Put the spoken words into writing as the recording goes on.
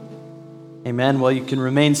Amen. Well, you can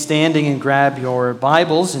remain standing and grab your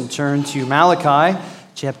Bibles and turn to Malachi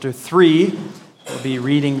chapter 3. We'll be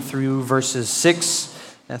reading through verses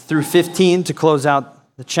 6 through 15 to close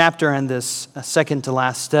out the chapter and this second to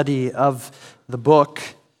last study of the book.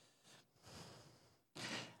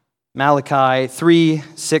 Malachi 3,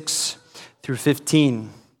 6 through 15.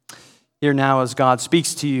 Hear now as God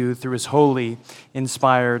speaks to you through his holy,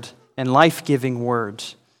 inspired, and life-giving word.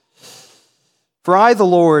 For I, the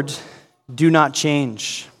Lord, do not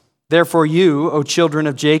change. Therefore you, O children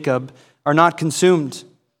of Jacob, are not consumed.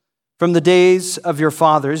 From the days of your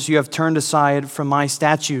fathers you have turned aside from my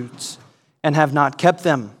statutes and have not kept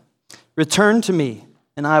them. Return to me,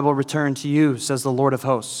 and I will return to you, says the Lord of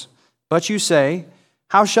hosts. But you say,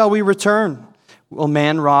 how shall we return? Will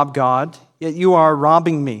man rob God? Yet you are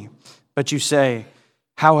robbing me. But you say,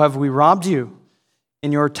 how have we robbed you?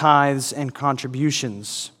 In your tithes and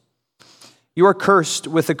contributions. You are cursed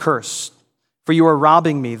with a curse, for you are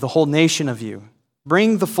robbing me, the whole nation of you.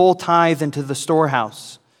 Bring the full tithe into the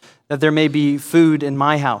storehouse, that there may be food in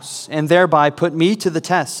my house, and thereby put me to the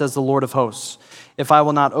test, says the Lord of hosts, if I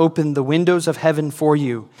will not open the windows of heaven for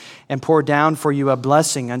you and pour down for you a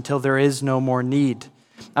blessing until there is no more need.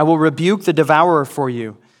 I will rebuke the devourer for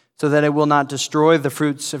you, so that it will not destroy the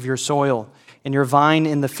fruits of your soil, and your vine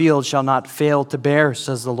in the field shall not fail to bear,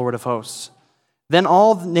 says the Lord of hosts. Then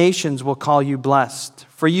all the nations will call you blessed,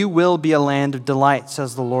 for you will be a land of delight,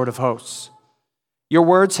 says the Lord of hosts. Your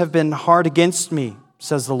words have been hard against me,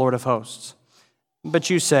 says the Lord of hosts. But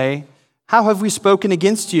you say, how have we spoken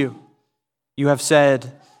against you? You have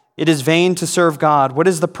said, it is vain to serve God. What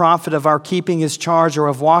is the profit of our keeping his charge or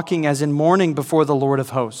of walking as in mourning before the Lord of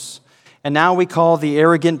hosts? And now we call the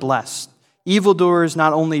arrogant blessed. Evildoers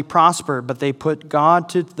not only prosper, but they put God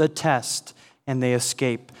to the test and they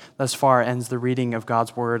escape. Thus far ends the reading of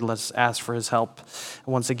God's word. Let's ask for his help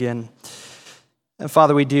once again.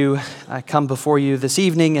 Father, we do come before you this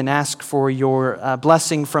evening and ask for your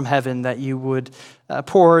blessing from heaven, that you would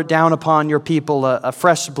pour down upon your people a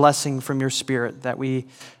fresh blessing from your Spirit, that we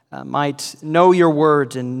might know your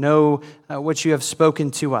word and know what you have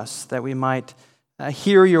spoken to us, that we might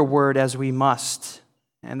hear your word as we must,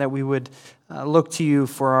 and that we would look to you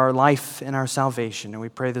for our life and our salvation. And we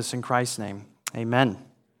pray this in Christ's name. Amen.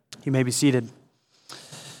 You may be seated.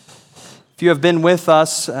 If you have been with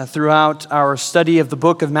us throughout our study of the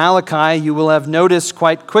book of Malachi, you will have noticed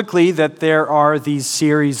quite quickly that there are these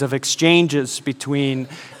series of exchanges between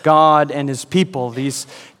God and his people, these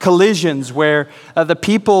collisions where the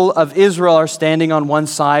people of Israel are standing on one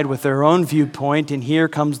side with their own viewpoint, and here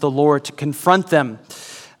comes the Lord to confront them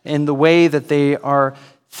in the way that they are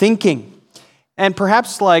thinking. And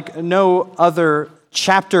perhaps like no other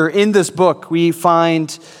chapter in this book, we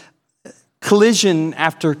find collision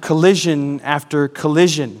after collision after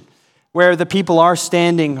collision, where the people are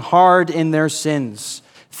standing hard in their sins,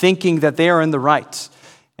 thinking that they are in the right.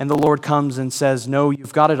 And the Lord comes and says, no,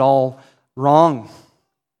 you've got it all wrong.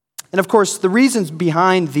 And of course, the reasons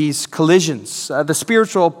behind these collisions, the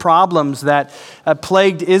spiritual problems that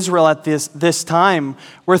plagued Israel at this time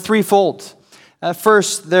were threefold.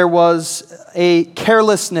 First, there was a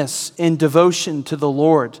carelessness in devotion to the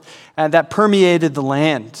Lord that permeated the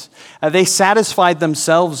land. They satisfied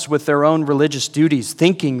themselves with their own religious duties,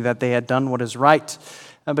 thinking that they had done what is right,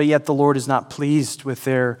 but yet the Lord is not pleased with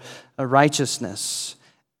their righteousness.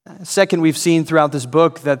 Second, we've seen throughout this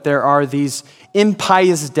book that there are these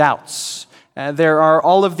impious doubts. There are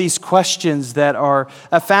all of these questions that are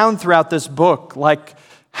found throughout this book, like,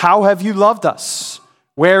 how have you loved us?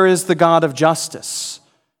 Where is the God of justice?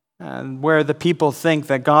 And where the people think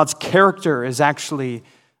that God's character is actually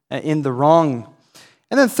in the wrong.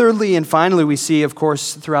 And then thirdly and finally, we see, of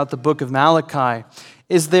course, throughout the book of Malachi,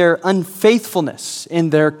 is their unfaithfulness in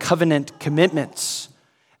their covenant commitments.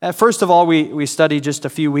 First of all, we studied just a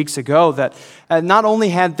few weeks ago that not only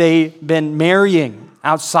had they been marrying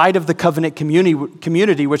outside of the covenant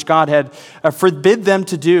community, which God had forbid them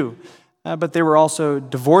to do, but they were also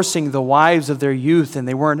divorcing the wives of their youth, and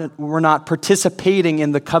they were not participating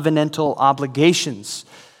in the covenantal obligations,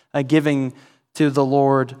 giving to the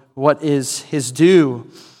Lord what is his due.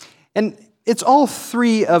 And it's all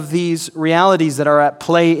three of these realities that are at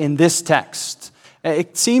play in this text.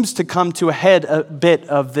 It seems to come to a head a bit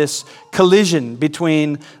of this collision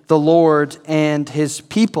between the Lord and his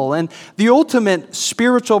people. And the ultimate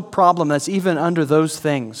spiritual problem that's even under those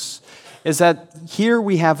things is that here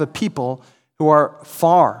we have a people who are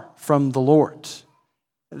far from the Lord.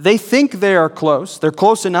 They think they are close. They're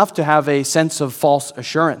close enough to have a sense of false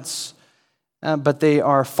assurance. But they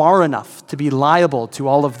are far enough to be liable to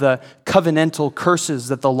all of the covenantal curses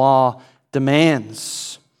that the law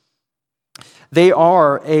demands. They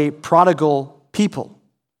are a prodigal people.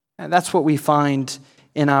 And that's what we find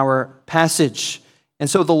in our passage. And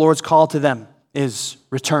so the Lord's call to them is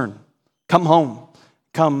return. Come home.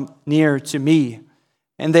 Come near to me.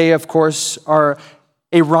 And they, of course, are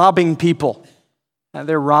a robbing people.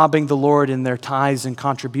 They're robbing the Lord in their tithes and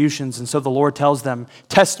contributions. And so the Lord tells them,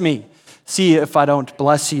 test me, see if I don't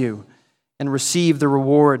bless you, and receive the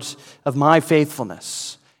rewards of my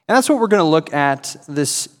faithfulness. And that's what we're going to look at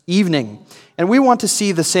this evening. And we want to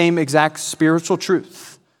see the same exact spiritual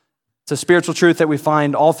truth. It's a spiritual truth that we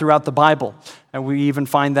find all throughout the Bible. And we even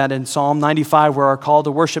find that in Psalm 95, where our call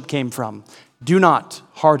to worship came from. Do not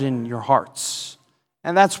harden your hearts.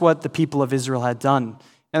 And that's what the people of Israel had done.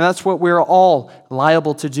 And that's what we're all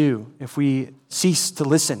liable to do if we cease to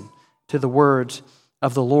listen to the word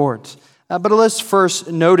of the Lord. But let's first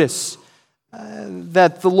notice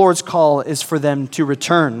that the Lord's call is for them to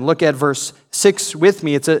return. Look at verse 6 with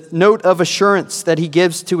me. It's a note of assurance that he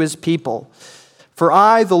gives to his people. For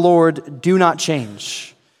I, the Lord, do not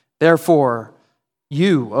change. Therefore,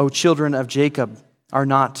 you, O children of Jacob, are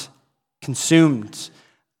not consumed.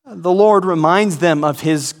 The Lord reminds them of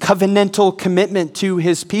his covenantal commitment to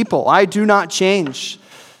his people. I do not change.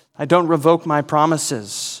 I don't revoke my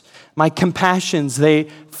promises. My compassions, they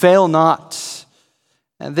fail not.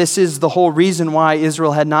 And this is the whole reason why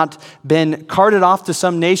Israel had not been carted off to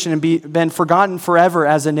some nation and been forgotten forever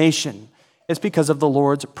as a nation. It's because of the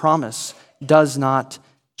Lord's promise does not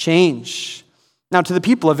change. Now, to the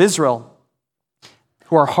people of Israel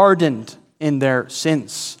who are hardened in their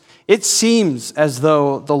sins, it seems as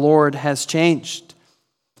though the Lord has changed.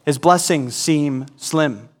 His blessings seem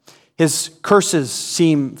slim. His curses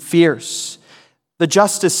seem fierce. The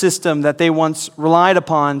justice system that they once relied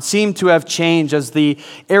upon seemed to have changed as the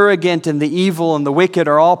arrogant and the evil and the wicked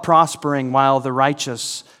are all prospering while the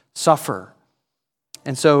righteous suffer.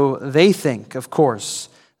 And so they think, of course,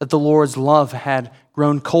 that the Lord's love had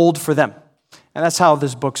grown cold for them. And that's how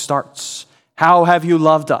this book starts. How have you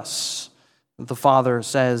loved us? The Father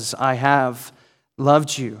says, I have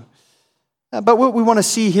loved you. But what we want to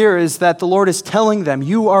see here is that the Lord is telling them,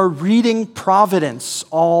 you are reading providence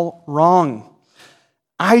all wrong.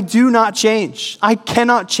 I do not change. I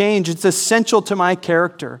cannot change. It's essential to my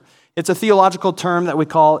character. It's a theological term that we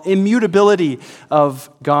call immutability of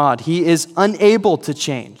God. He is unable to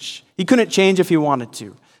change. He couldn't change if he wanted to.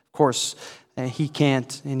 Of course, he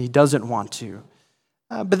can't and he doesn't want to.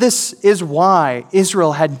 But this is why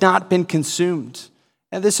Israel had not been consumed.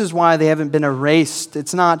 And this is why they haven't been erased.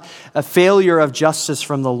 It's not a failure of justice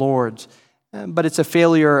from the Lord, but it's a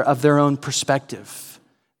failure of their own perspective.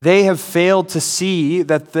 They have failed to see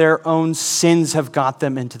that their own sins have got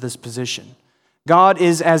them into this position. God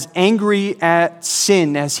is as angry at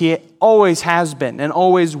sin as he always has been and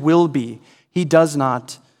always will be. He does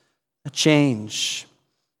not change.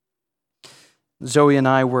 Zoe and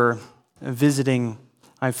I were visiting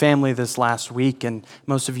my family this last week, and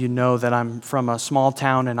most of you know that I'm from a small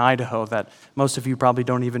town in Idaho that most of you probably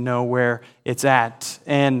don't even know where it's at.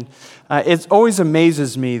 And it always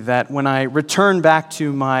amazes me that when I return back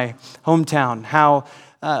to my hometown, how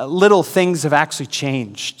little things have actually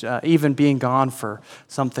changed, even being gone for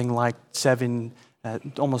something like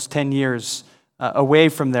almost 10 years away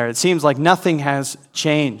from there. It seems like nothing has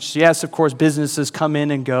changed. Yes, of course, businesses come in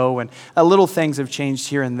and go, and little things have changed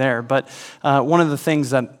here and there. But one of the things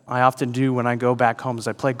that I often do when I go back home is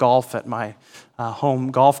I play golf at my home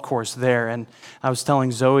golf course there. And I was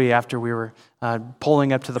telling Zoe after we were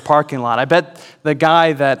pulling up to the parking lot, I bet the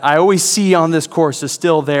guy that I always see on this course is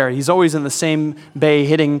still there. He's always in the same bay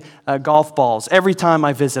hitting golf balls. Every time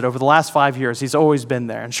I visit over the last 5 years, he's always been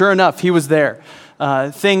there. And sure enough, he was there.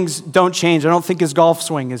 Things don't change. I don't think his golf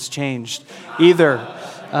swing has changed either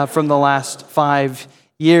from the last 5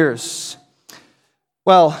 years.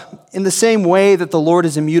 Well, in the same way that the Lord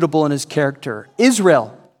is immutable in his character,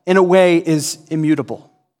 Israel, in a way, is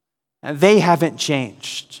immutable. They haven't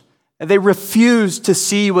changed. They refuse to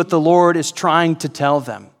see what the Lord is trying to tell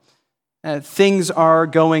them. Things are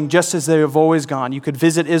going just as they have always gone. You could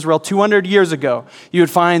visit Israel 200 years ago. You would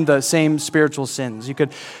find the same spiritual sins. You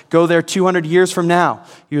could go there 200 years from now.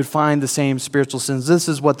 You would find the same spiritual sins. This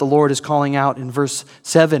is what the Lord is calling out in verse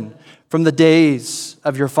 7. From the days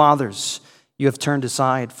of your fathers, you have turned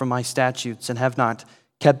aside from my statutes and have not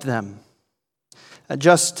kept them.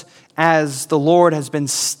 Just as the Lord has been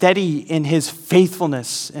steady in his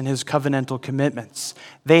faithfulness and his covenantal commitments,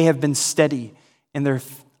 they have been steady in their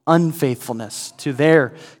unfaithfulness to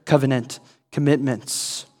their covenant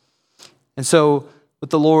commitments. And so what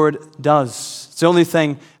the Lord does, it's the only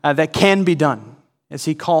thing that can be done, is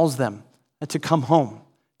he calls them to come home,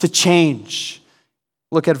 to change.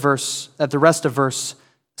 Look at the rest of verse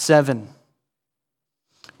 7.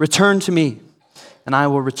 Return to me, and I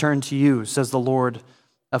will return to you, says the Lord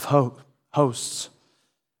of hosts.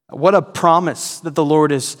 What a promise that the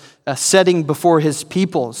Lord is setting before his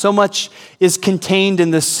people. So much is contained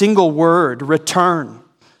in this single word, return.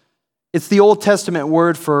 It's the Old Testament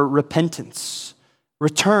word for repentance.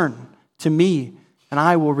 Return to me, and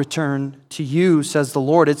I will return to you, says the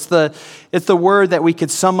Lord. It's the word that we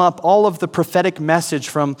could sum up all of the prophetic message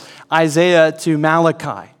from Isaiah to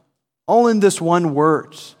Malachi, all in this one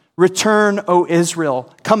word. Return, O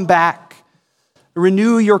Israel, come back.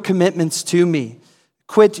 Renew your commitments to me.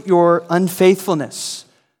 Quit your unfaithfulness.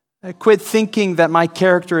 Quit thinking that my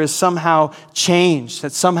character is somehow changed,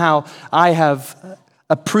 that somehow I have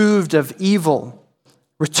approved of evil.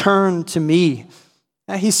 Return to me.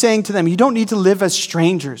 He's saying to them, you don't need to live as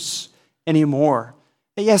strangers anymore.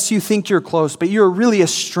 Yes, you think you're close, but you're really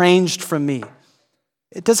estranged from me.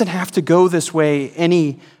 It doesn't have to go this way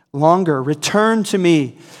any longer. Return to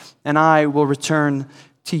me, and I will return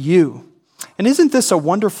to you. And isn't this a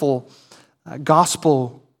wonderful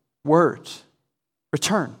gospel word?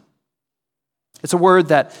 Return. It's a word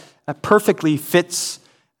that perfectly fits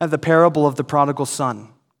the parable of the prodigal son.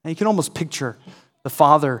 And you can almost picture the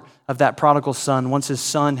father of that prodigal son, once his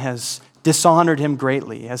son has dishonored him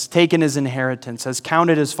greatly, has taken his inheritance, has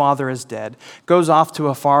counted his father as dead, goes off to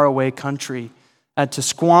a faraway country to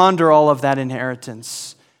squander all of that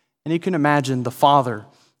inheritance. And you can imagine the father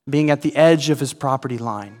being at the edge of his property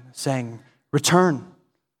line, saying, return,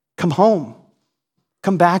 come home,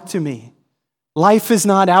 come back to me. Life is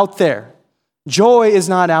not out there. Joy is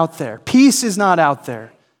not out there. Peace is not out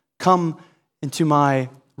there. Come into my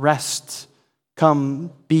rest.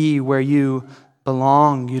 Come be where you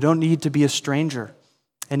belong. You don't need to be a stranger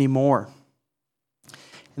anymore.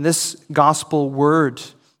 And this gospel word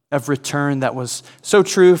of return that was so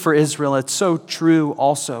true for Israel, it's so true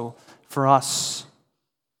also for us.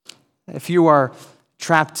 If you are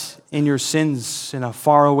trapped in your sins in a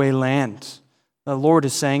faraway land, the Lord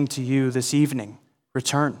is saying to you this evening,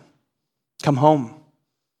 return, come home.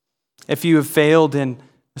 If you have failed in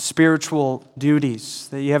spiritual duties,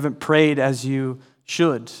 that you haven't prayed as you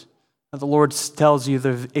should, the Lord tells you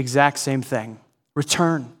the exact same thing.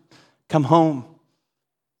 Return, come home.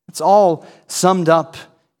 It's all summed up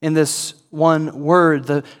in this one word.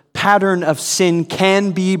 The pattern of sin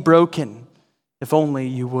can be broken if only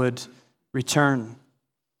you would return.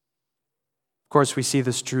 Of course, we see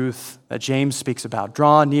this truth that James speaks about.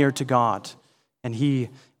 Draw near to God, and he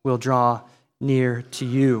will draw near to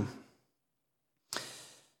you.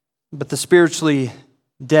 But the spiritually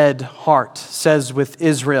dead heart says with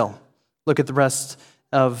Israel, look at the rest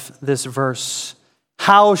of this verse,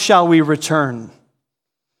 how shall we return?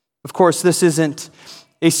 Of course, this isn't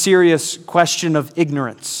a serious question of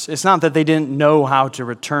ignorance. It's not that they didn't know how to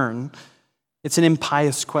return. It's an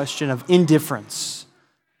impious question of indifference.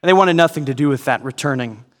 And they wanted nothing to do with that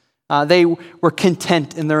returning. They were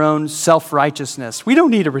content in their own self-righteousness. We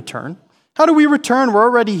don't need to return. How do we return? We're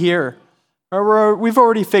already here. We've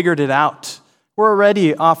already figured it out. We're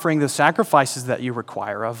already offering the sacrifices that you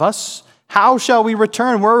require of us. How shall we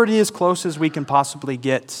return? We're already as close as we can possibly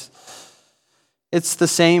get. It's the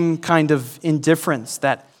same kind of indifference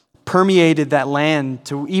that permeated that land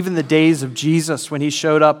to even the days of Jesus when he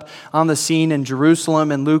showed up on the scene in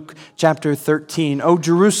Jerusalem in Luke chapter 13. Oh,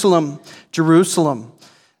 Jerusalem, Jerusalem,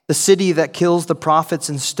 the city that kills the prophets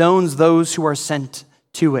and stones those who are sent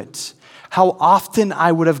to it. How often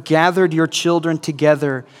I would have gathered your children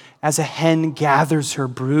together as a hen gathers her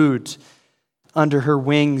brood under her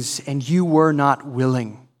wings, and you were not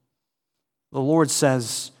willing. The Lord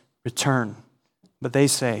says, return. But they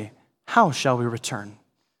say, how shall we return?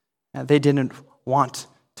 They didn't want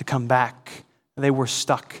to come back. They were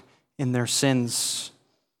stuck in their sins.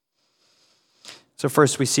 So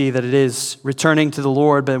first we see that it is returning to the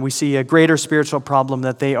Lord, but we see a greater spiritual problem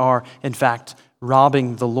that they are, in fact,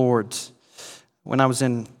 robbing the Lord. When I was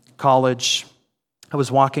in college, I was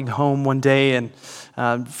walking home one day and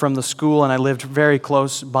from the school, and I lived very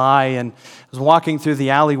close by, and I was walking through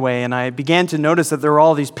the alleyway, and I began to notice that there were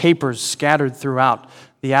all these papers scattered throughout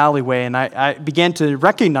the alleyway, and I began to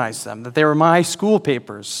recognize them, that they were my school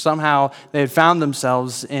papers. Somehow they had found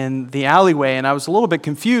themselves in the alleyway, and I was a little bit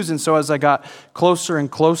confused, and so as I got closer and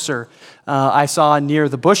closer, I saw near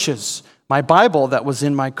the bushes my Bible that was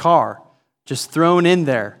in my car, just thrown in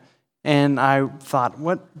there, and I thought,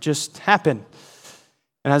 what just happened?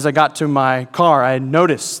 And as I got to my car, I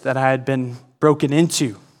noticed that I had been broken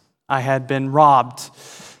into. I had been robbed.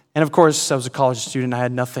 And of course, I was a college student. I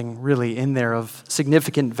had nothing really in there of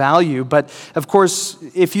significant value. But of course,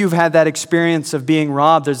 if you've had that experience of being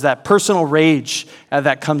robbed, there's that personal rage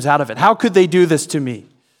that comes out of it. How could they do this to me?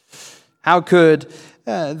 How could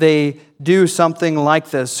they do something like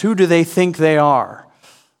this? Who do they think they are?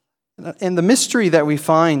 And the mystery that we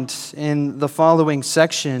find in the following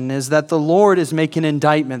section is that the Lord is making an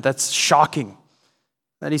indictment that's shocking.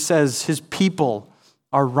 That he says his people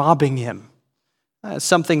are robbing him.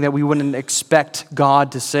 Something that we wouldn't expect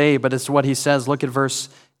God to say, but it's what he says. Look at verse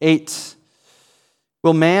 8.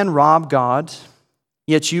 Will man rob God?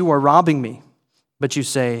 Yet you are robbing me. But you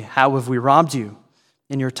say, how have we robbed you?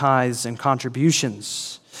 In your tithes and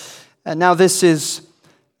contributions. And now this is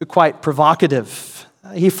quite provocative.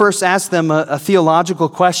 He first asked them a theological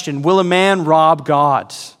question. Will a man rob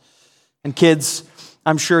God? And kids,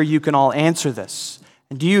 I'm sure you can all answer this.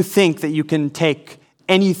 And do you think that you can take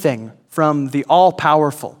anything from the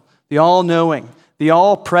all-powerful, the all-knowing, the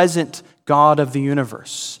all-present God of the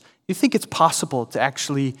universe? You think it's possible to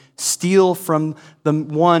actually steal from the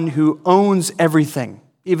one who owns everything,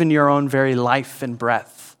 even your own very life and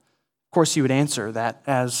breath? Of course, you would answer that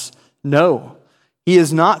as no. He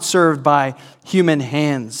is not served by human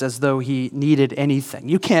hands as though he needed anything.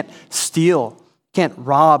 You can't steal, can't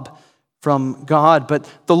rob from God. But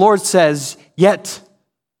the Lord says, yet,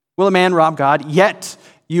 will a man rob God? Yet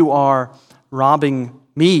you are robbing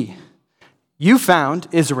me. You found,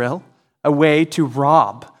 Israel, a way to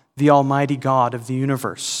rob the Almighty God of the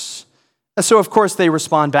universe. And so, of course, they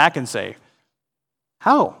respond back and say,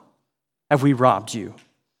 how have we robbed you?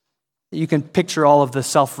 You can picture all of the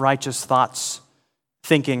self-righteous thoughts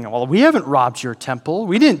thinking, well, we haven't robbed your temple.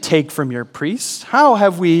 We didn't take from your priests. How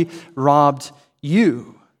have we robbed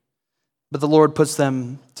you? But the Lord puts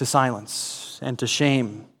them to silence and to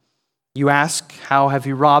shame. You ask, how have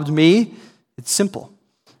you robbed me? It's simple.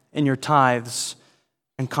 In your tithes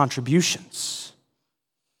and contributions.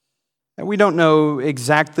 And we don't know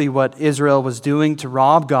exactly what Israel was doing to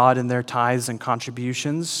rob God in their tithes and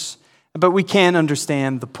contributions, but we can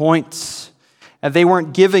understand the point. They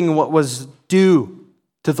weren't giving what was due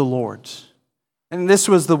to the Lord. And this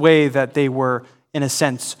was the way that they were, in a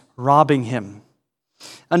sense, robbing him.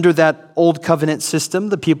 Under that old covenant system,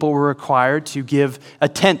 the people were required to give a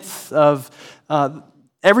tenth of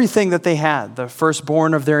everything that they had, the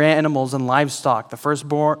firstborn of their animals and livestock, the first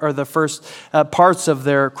parts of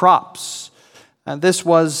their crops. This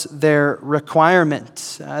was their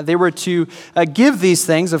requirement. They were to give these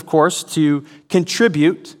things, of course, to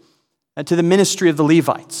contribute to the ministry of the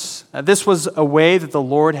Levites. This was a way that the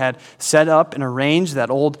Lord had set up and arranged, that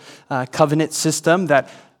old covenant system, that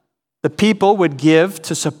the people would give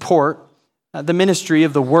to support the ministry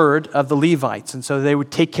of the word of the Levites. And so they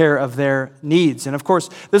would take care of their needs. And of course,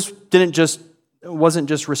 this wasn't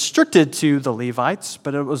just restricted to the Levites,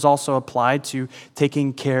 but it was also applied to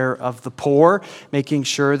taking care of the poor, making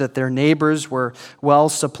sure that their neighbors were well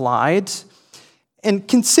supplied. And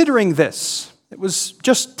considering this, it was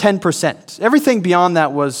just 10%. Everything beyond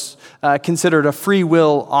that was considered a free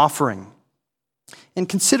will offering. And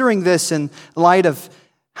considering this in light of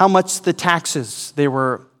how much the taxes they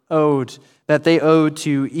were owed, that they owed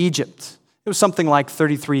to Egypt, it was something like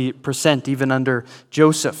 33%, even under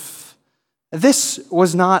Joseph. This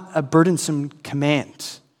was not a burdensome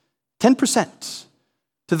command. 10%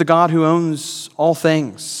 to the God who owns all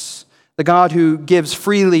things, the God who gives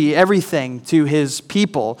freely everything to his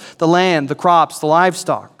people, the land, the crops, the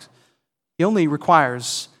livestock. He only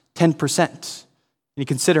requires 10%. And you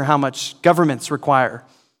consider how much governments require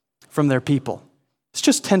from their people. It's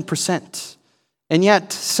just 10%. And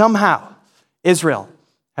yet, somehow, Israel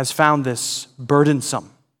has found this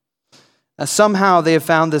burdensome. Somehow they have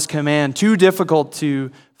found this command too difficult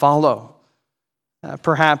to follow.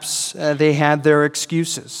 Perhaps they had their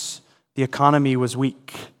excuses. The economy was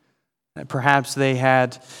weak. Perhaps they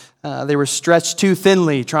were stretched too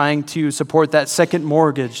thinly trying to support that second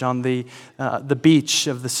mortgage on the beach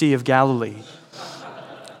of the Sea of Galilee.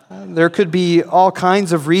 There could be all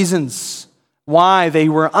kinds of reasons why they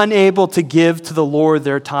were unable to give to the Lord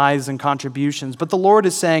their tithes and contributions. But the Lord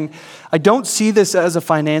is saying, I don't see this as a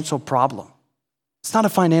financial problem. It's not a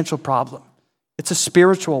financial problem. It's a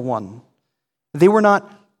spiritual one. They were not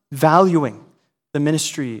valuing the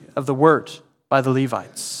ministry of the word by the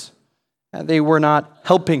Levites. They were not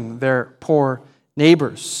helping their poor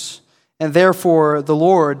neighbors. And therefore, the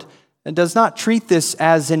Lord does not treat this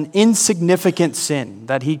as an insignificant sin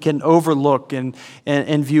that he can overlook in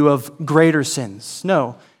view of greater sins.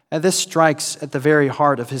 No, this strikes at the very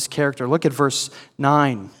heart of his character. Look at verse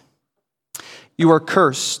 9. You are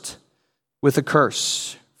cursed with a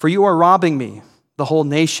curse, for you are robbing me, the whole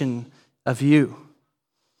nation of you.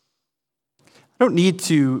 I don't need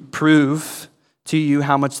to prove to you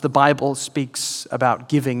how much the Bible speaks about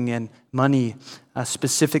giving and money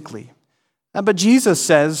specifically. But Jesus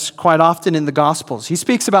says quite often in the Gospels, he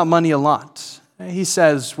speaks about money a lot. He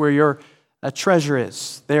says, where your treasure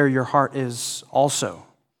is, there your heart is also.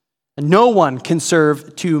 And no one can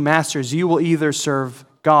serve two masters. You will either serve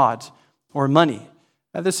God or money.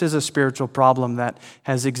 This is a spiritual problem that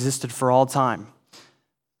has existed for all time.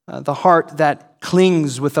 The heart that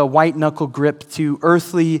clings with a white-knuckle grip to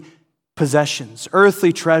earthly possessions,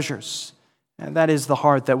 earthly treasures, and that is the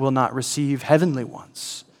heart that will not receive heavenly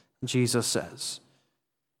ones, Jesus says.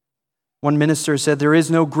 One minister said, there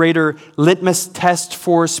is no greater litmus test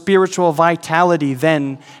for spiritual vitality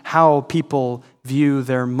than how people view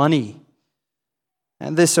their money.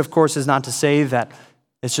 And this, of course, is not to say that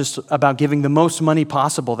it's just about giving the most money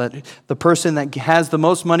possible, that the person that has the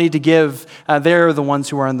most money to give, they're the ones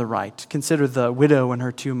who are in the right. Consider the widow and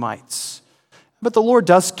her 2 mites. But the Lord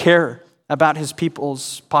does care about his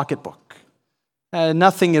people's pocketbook.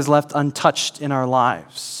 Nothing is left untouched in our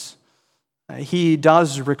lives. He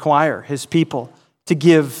does require his people to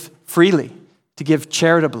give freely, to give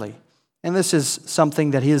charitably. And this is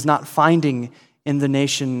something that he is not finding in the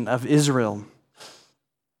nation of Israel.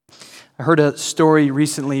 I heard a story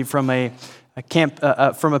recently from a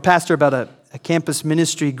pastor about a campus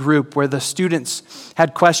ministry group where the students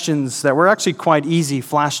had questions that were actually quite easy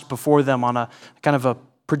flashed before them on a kind of a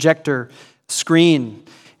projector screen.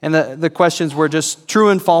 And the questions were just true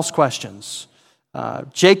and false questions.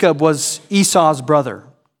 Jacob was Esau's brother,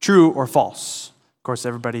 true or false? Of course,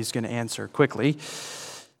 everybody's going to answer quickly.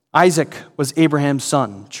 Isaac was Abraham's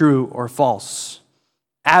son, true or false?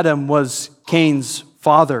 Adam was Cain's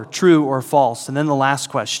father, true or false? And then the last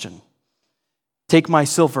question. Take my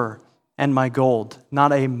silver and my gold,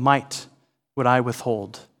 not a mite would I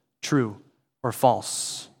withhold, true or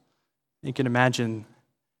false? You can imagine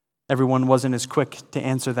everyone wasn't as quick to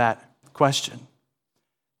answer that question.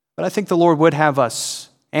 But I think the Lord would have us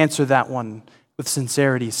answer that one with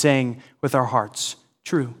sincerity, saying with our hearts,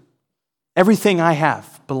 true. Everything I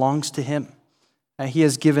have belongs to him. He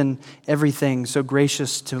has given everything so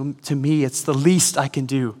gracious to me. It's the least I can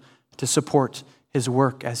do to support his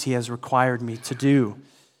work as he has required me to do.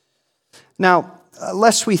 Now,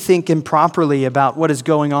 lest we think improperly about what is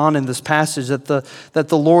going on in this passage, that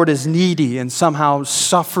the Lord is needy and somehow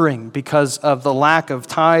suffering because of the lack of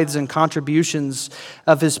tithes and contributions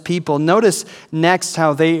of his people. Notice next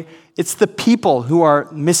how it's the people who are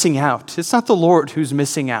missing out. It's not the Lord who's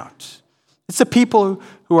missing out. It's the people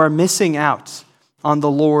who are missing out on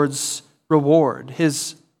the Lord's reward,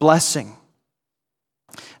 his blessing.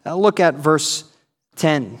 Now look at verse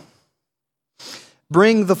 10.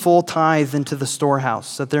 Bring the full tithe into the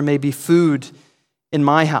storehouse, that there may be food in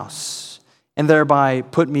my house, and thereby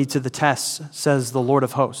put me to the test, says the Lord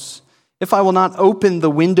of hosts. If I will not open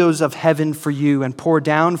the windows of heaven for you and pour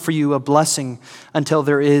down for you a blessing until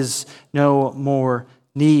there is no more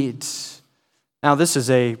need. Now this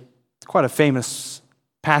is quite a famous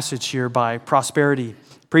passage here by prosperity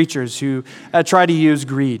preachers who try to use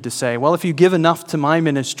greed to say, well, if you give enough to my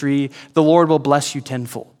ministry, the Lord will bless you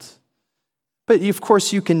tenfold. But of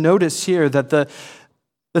course, you can notice here that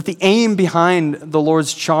the aim behind the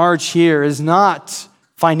Lord's charge here is not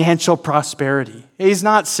financial prosperity. He's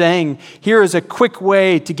not saying, here is a quick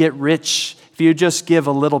way to get rich if you just give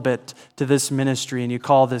a little bit to this ministry and you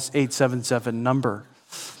call this 877 number.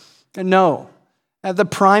 No, the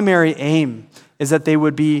primary aim is that they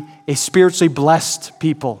would be a spiritually blessed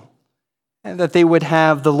people and that they would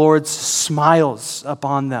have the Lord's smiles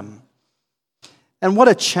upon them. And what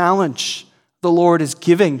a challenge the Lord is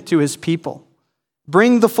giving to his people.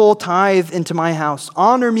 Bring the full tithe into my house.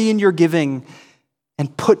 Honor me in your giving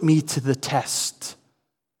and put me to the test.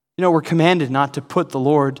 You know, we're commanded not to put the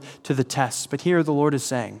Lord to the test, but here the Lord is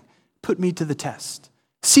saying, put me to the test.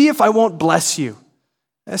 See if I won't bless you.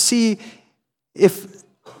 See if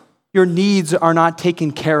your needs are not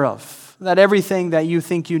taken care of, that everything that you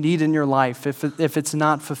think you need in your life, if it's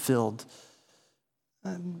not fulfilled.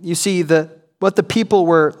 You see, what the people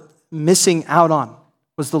were missing out on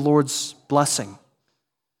was the Lord's blessing.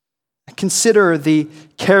 Consider the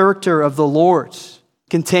character of the Lord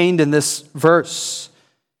contained in this verse.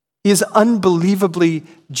 He is unbelievably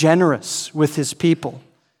generous with his people.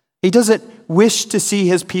 He doesn't wish to see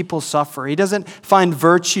his people suffer. He doesn't find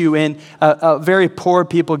virtue in very poor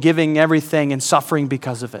people giving everything and suffering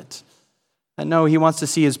because of it. And no, he wants to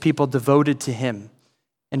see his people devoted to him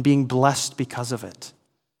and being blessed because of it.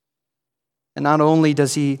 And not only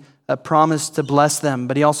does he promise to bless them,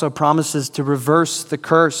 but he also promises to reverse the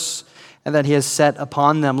curse and that he has set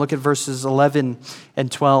upon them. Look at verses 11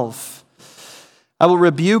 and 12. I will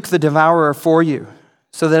rebuke the devourer for you,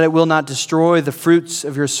 so that it will not destroy the fruits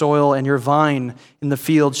of your soil, and your vine in the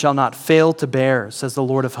field shall not fail to bear, says the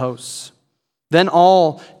Lord of hosts. Then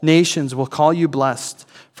all nations will call you blessed,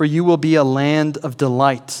 for you will be a land of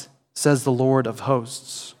delight, says the Lord of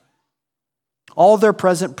hosts. All their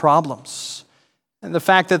present problems, and the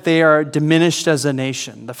fact that they are diminished as a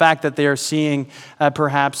nation, the fact that they are seeing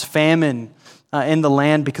perhaps famine in the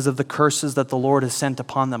land because of the curses that the Lord has sent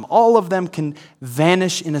upon them, all of them can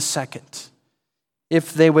vanish in a second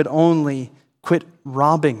if they would only quit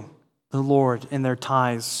robbing the Lord in their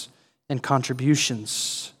tithes and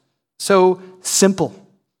contributions. So simple.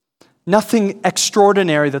 Nothing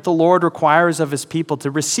extraordinary that the Lord requires of his people to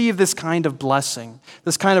receive this kind of blessing,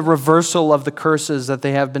 this kind of reversal of the curses that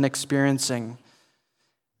they have been experiencing.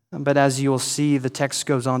 But as you will see, the text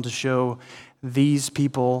goes on to show these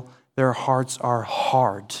people, their hearts are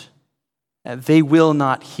hard. They will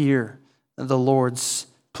not hear the Lord's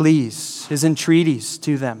pleas, his entreaties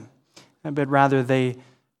to them, but rather they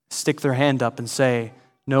stick their hand up and say,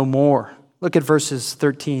 no more. Look at verses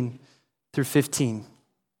 13 through 15.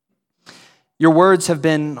 Your words have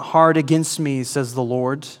been hard against me, says the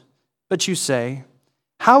Lord. But you say,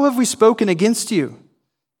 how have we spoken against you?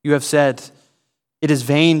 You have said, it is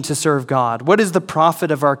vain to serve God. What is the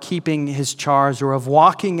profit of our keeping his charge, or of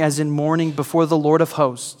walking as in mourning before the Lord of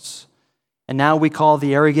hosts? And now we call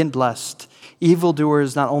the arrogant blessed.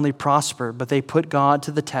 Evildoers not only prosper, but they put God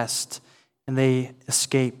to the test, and they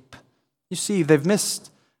escape. You see, they've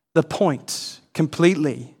missed the point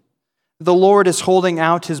completely. The Lord is holding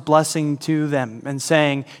out his blessing to them and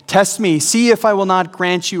saying, test me, see if I will not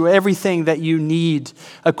grant you everything that you need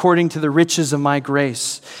according to the riches of my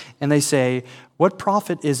grace. And they say, what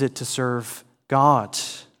profit is it to serve God?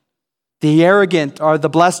 The arrogant are the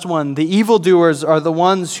blessed one. The evildoers are the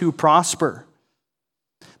ones who prosper.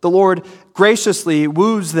 The Lord graciously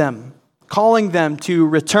woos them, calling them to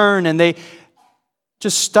return, and they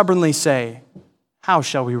just stubbornly say, how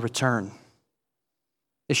shall we return?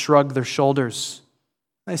 They shrug their shoulders.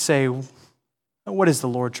 They say, what is the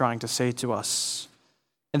Lord trying to say to us?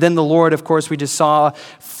 And then the Lord, of course, we just saw,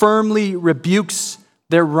 firmly rebukes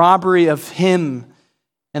their robbery of him.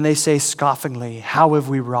 And they say scoffingly, how have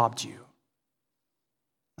we robbed you?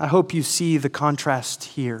 I hope you see the contrast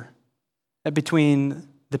here between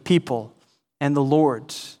the people and the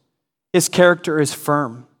Lord. His character is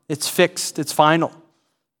firm. It's fixed. It's final.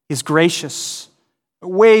 He's gracious,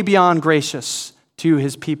 way beyond gracious to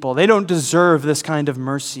his people. They don't deserve this kind of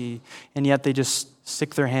mercy, and yet they just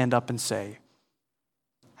stick their hand up and say,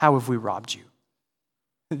 how have we robbed you?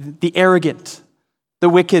 The arrogant, the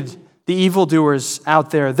wicked, the evildoers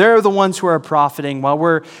out there, they're the ones who are profiting while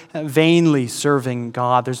we're vainly serving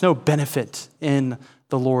God. There's no benefit in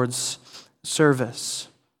the Lord's service.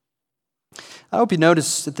 I hope you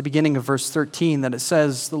notice at the beginning of verse 13 that it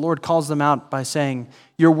says the Lord calls them out by saying,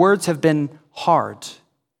 your words have been hard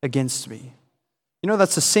against me. You know,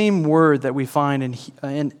 that's the same word that we find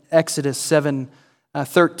in Exodus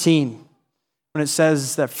 7:13, when it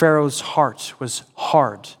says that Pharaoh's heart was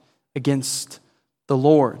hard against the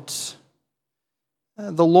Lord.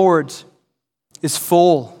 The Lord is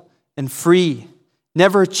full and free,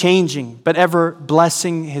 never changing, but ever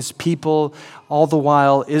blessing his people, all the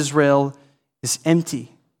while Israel is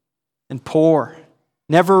empty and poor,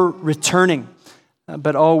 never returning,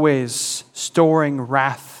 but always storing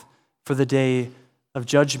wrath for the day of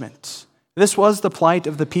judgment. This was the plight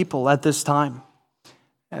of the people at this time.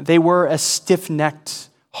 They were a stiff-necked,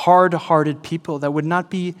 hard-hearted people that would not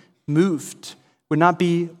be moved, would not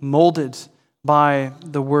be molded by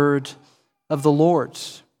the word of the Lord.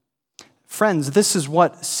 Friends, this is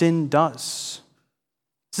what sin does.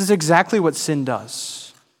 This is exactly what sin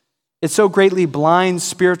does. It so greatly blinds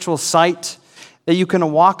spiritual sight that you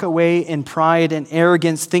can walk away in pride and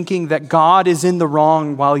arrogance thinking that God is in the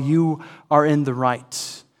wrong while you are in the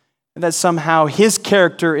right. And that somehow his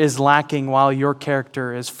character is lacking while your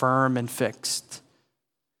character is firm and fixed.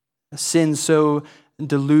 Sin so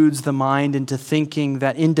deludes the mind into thinking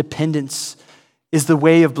that independence is the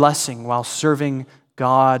way of blessing while serving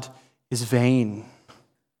God is vain.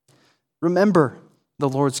 Remember the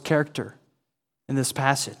Lord's character in this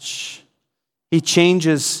passage. He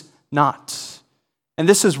changes not. And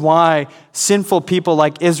this is why sinful people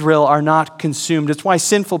like Israel are not consumed. It's why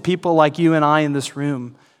sinful people like you and I in this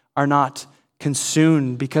room are not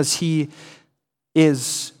consumed, because he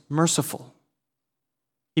is merciful.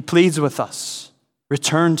 He pleads with us,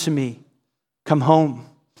 return to me, come home,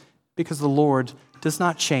 because the Lord does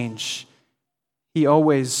not change. He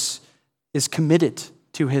always is committed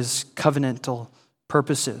to to his covenantal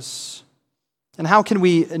purposes. And how can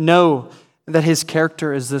we know that his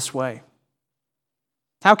character is this way?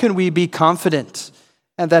 How can we be confident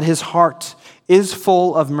that his heart is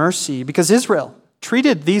full of mercy? Because Israel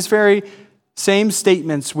treated these very same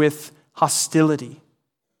statements with hostility.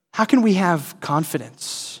 How can we have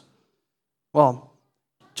confidence? Well,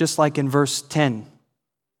 just like in verse 10,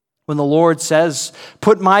 when the Lord says,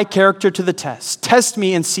 "Put my character to the test. Test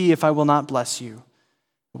me and see if I will not bless you."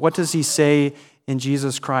 What does he say in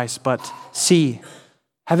Jesus Christ? But see,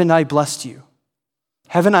 haven't I blessed you?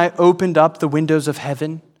 Haven't I opened up the windows of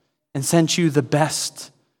heaven and sent you the best,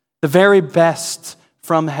 the very best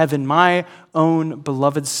from heaven, my own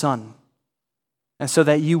beloved Son, and so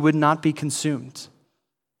that you would not be consumed,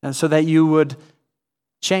 and so that you would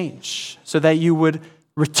change, so that you would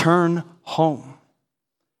return home.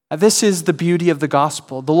 This is the beauty of the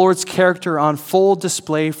gospel, the Lord's character on full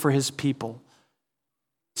display for his people.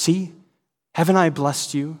 See, haven't I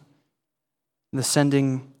blessed you in the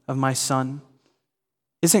sending of my Son?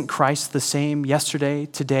 Isn't Christ the same yesterday,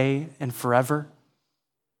 today, and forever?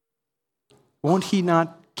 Won't he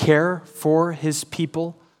not care for his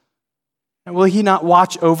people? And will he not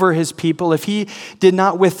watch over his people? If he did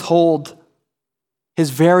not withhold his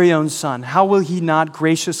very own Son, how will he not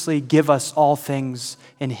graciously give us all things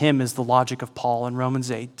in him, is the logic of Paul in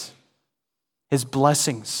Romans 8. His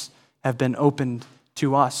blessings have been opened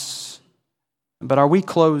to us. But are we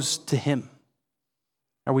closed to him?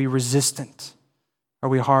 Are we resistant? Are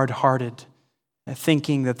we hard-hearted,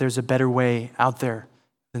 thinking that there's a better way out there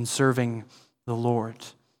than serving the Lord?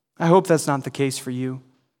 I hope that's not the case for you.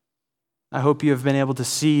 I hope you have been able to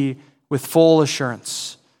see with full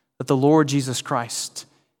assurance that the Lord Jesus Christ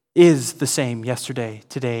is the same yesterday,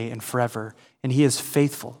 today, and forever, and he is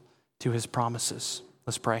faithful to his promises.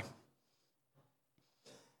 Let's pray.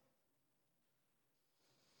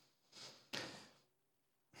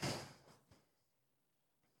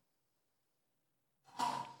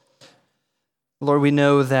 Lord, we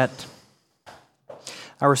know that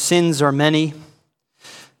our sins are many,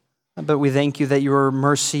 but we thank you that your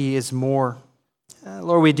mercy is more.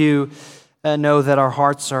 Lord, we do know that our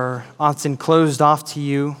hearts are often closed off to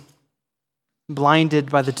you, blinded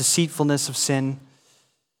by the deceitfulness of sin,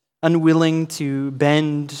 unwilling to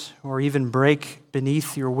bend or even break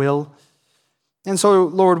beneath your will. And so,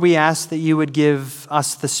 Lord, we ask that you would give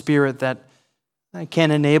us the Spirit that can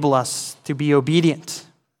enable us to be obedient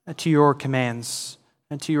to your commands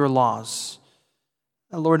and to your laws.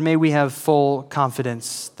 Lord, may we have full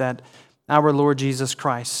confidence that our Lord Jesus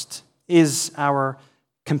Christ is our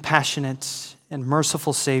compassionate and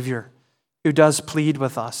merciful Savior who does plead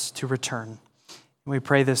with us to return. We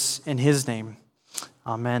pray this in his name.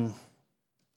 Amen.